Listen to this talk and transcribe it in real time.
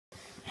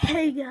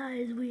Hey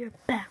guys, we are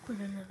back with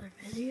another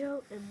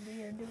video, and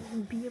we are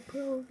doing Be a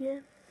Pro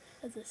again.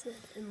 As I said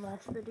in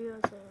last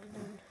video, so I'm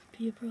doing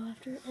Be a Pro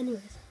after.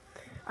 Anyways,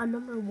 on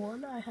number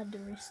 1, I had to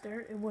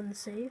restart, it wouldn't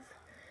save.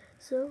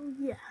 So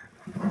yeah,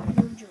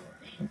 enjoy.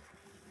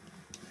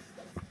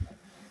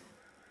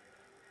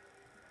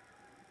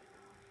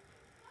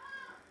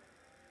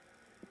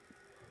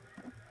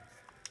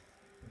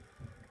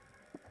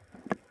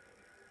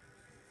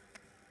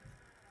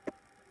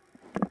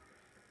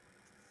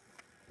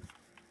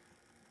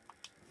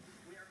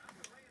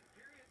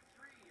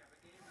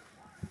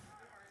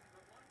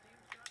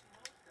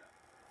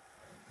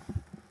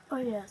 Oh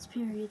yeah, it's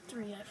period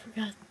 3.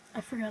 I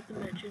forgot to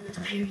mention it's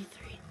period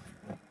 3.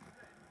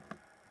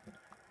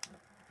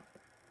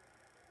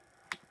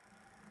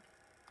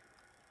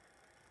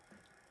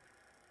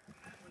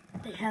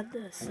 They had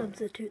to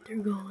substitute their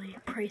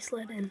goalie, Price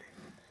let in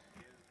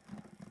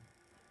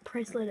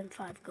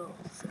 5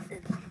 goals,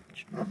 and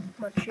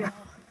Montreal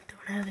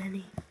don't have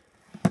any.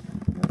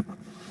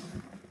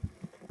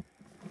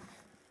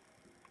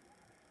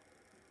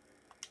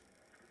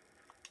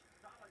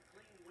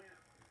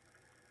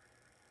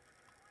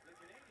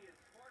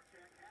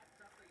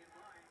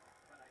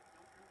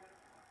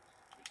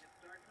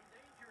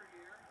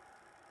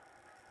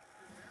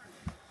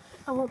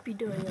 I won't be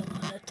doing a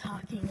lot of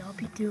talking, I'll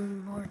be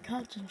doing more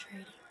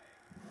concentrating.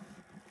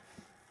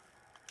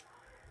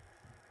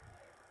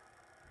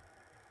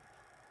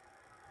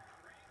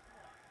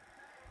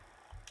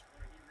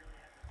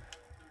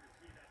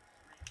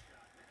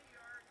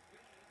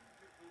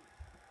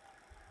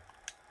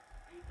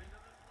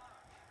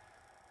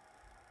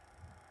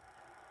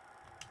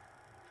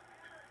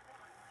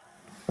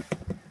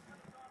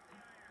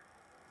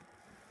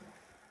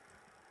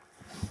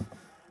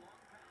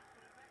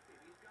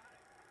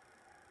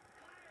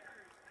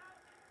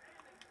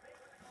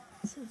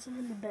 Since I'm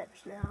in the bench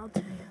now, I'll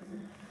tell you.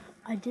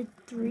 I did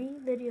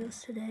 3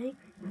 videos today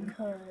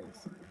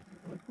because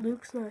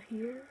Luke's not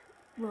here.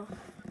 Well,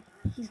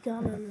 he's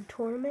gone on a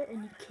tournament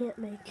and he can't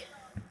make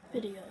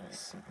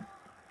videos.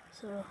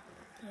 So,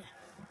 yeah,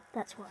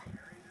 that's why.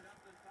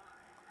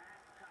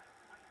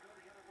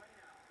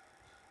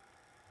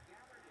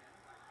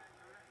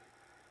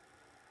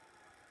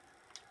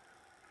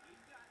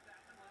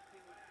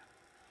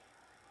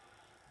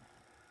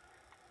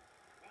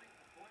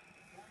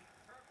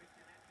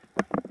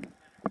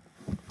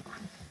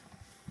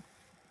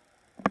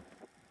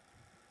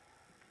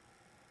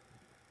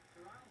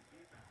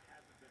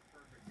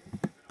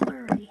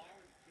 Blurry.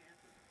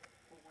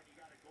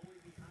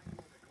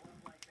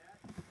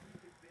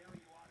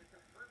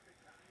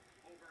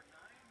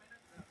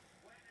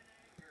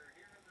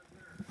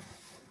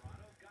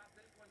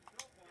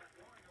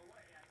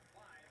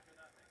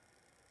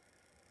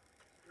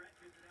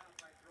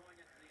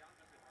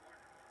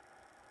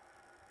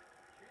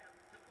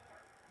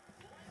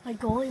 My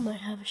goalie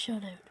might have a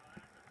shutout.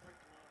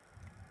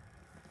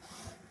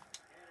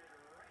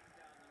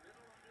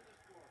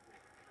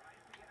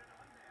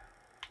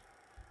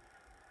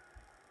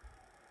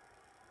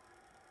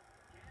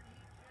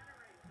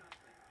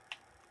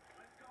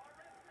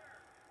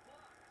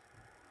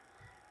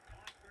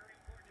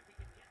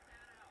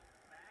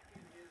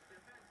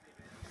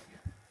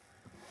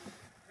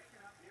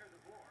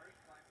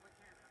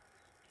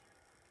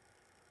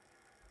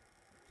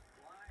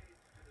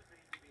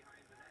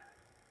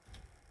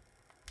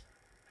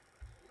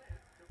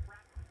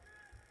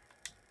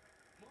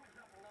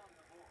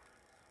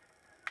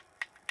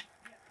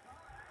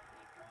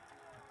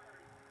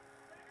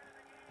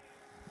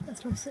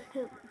 That's my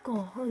second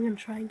goal. I'm going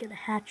to try and get a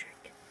hat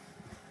trick.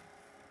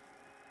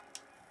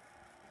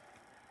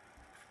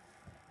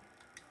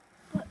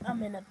 But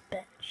I'm in a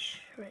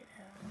bench right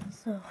now,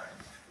 so...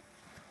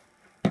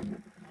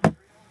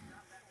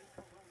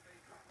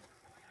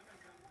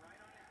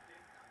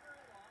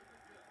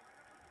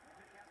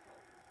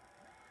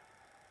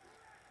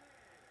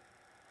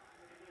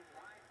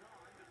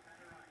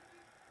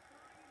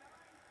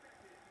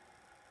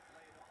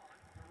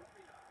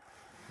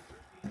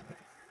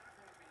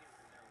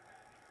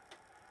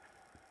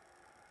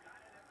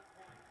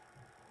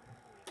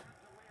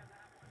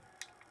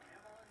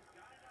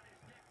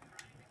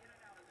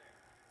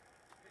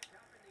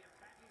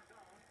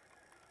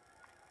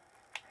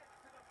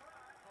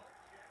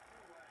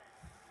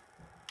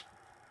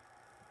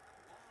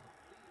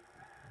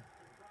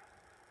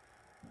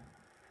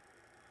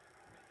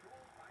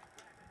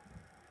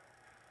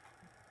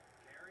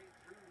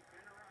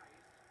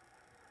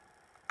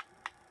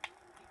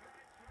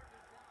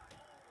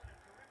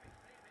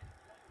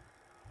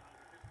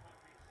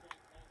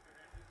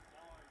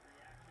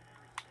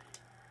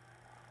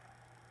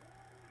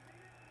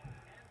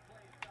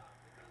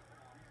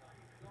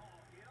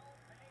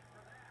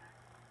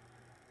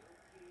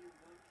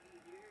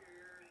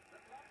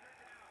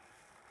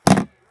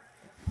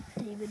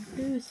 David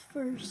Booth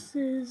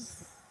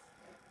versus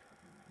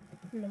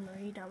number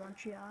 8 on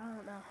Montreal. I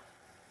don't know.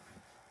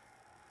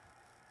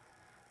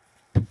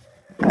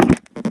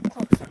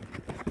 Close.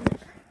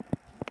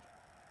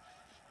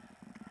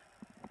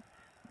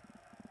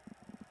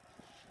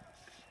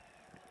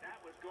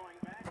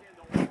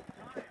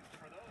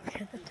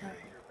 Look at the time.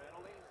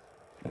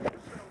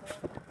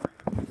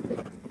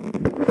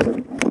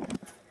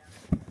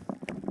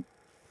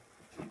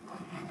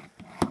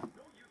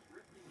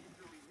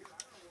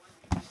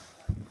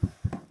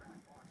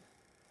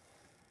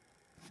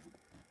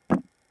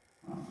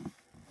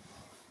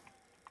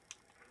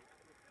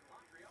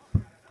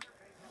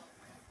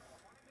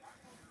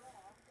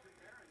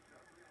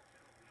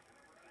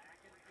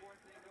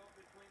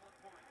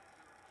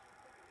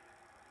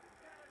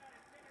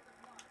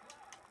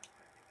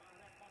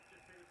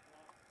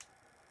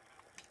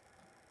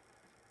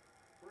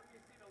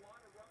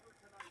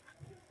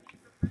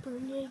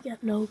 Bernier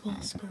got no goal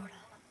scored on.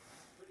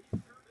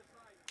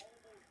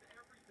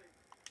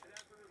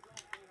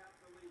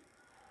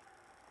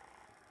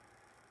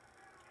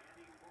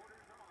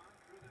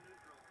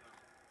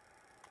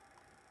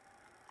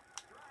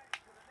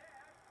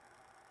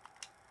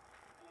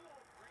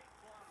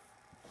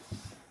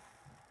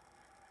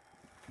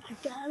 I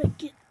gotta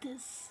get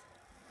this.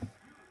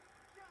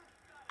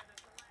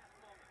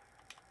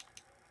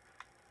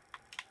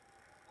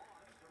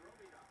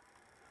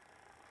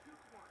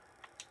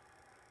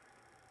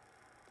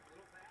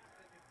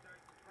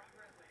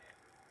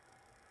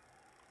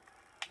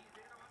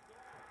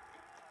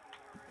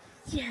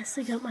 Yes,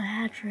 I got my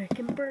hat trick,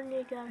 and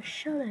Bernier got a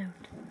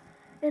shutout,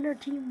 and our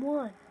team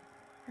won.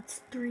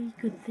 That's 3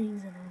 good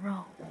things in a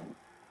row.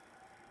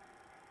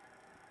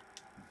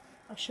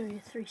 I'll show you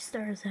 3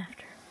 stars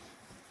after.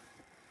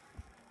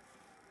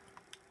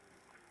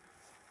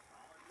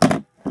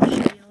 I'll show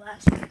you the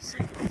last few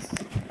seconds.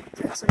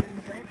 That's on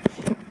the bench.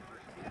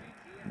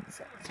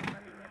 So it's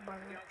running a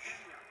bunch.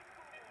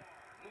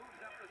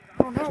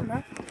 Oh no,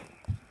 nothing.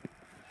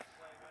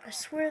 I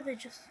swear they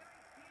just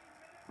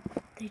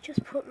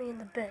put me in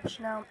the bench.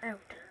 Now I'm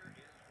out.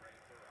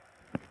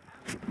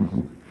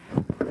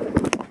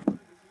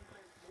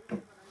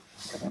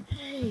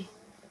 Hey,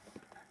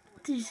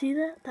 did you see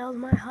that? That was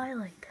my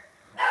highlight.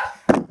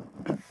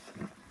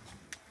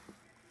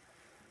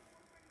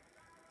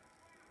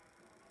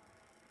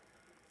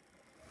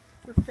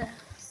 The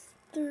fast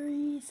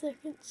 3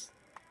 seconds.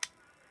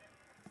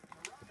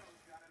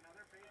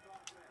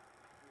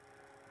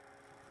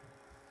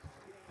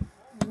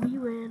 We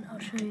win. I'll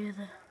show you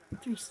the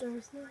 3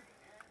 stars now.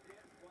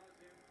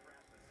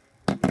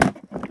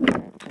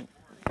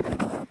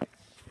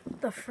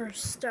 The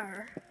first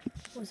star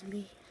was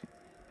me.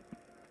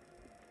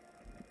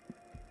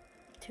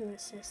 2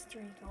 assists,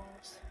 3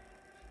 goals.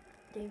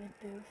 David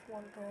Booth,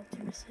 1 goal,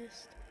 2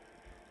 assists.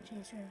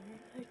 James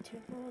Rodriguez,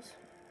 2 goals,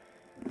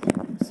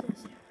 2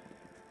 assists.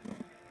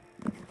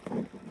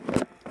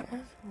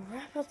 Let's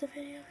wrap up the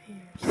video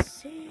here.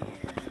 See ya.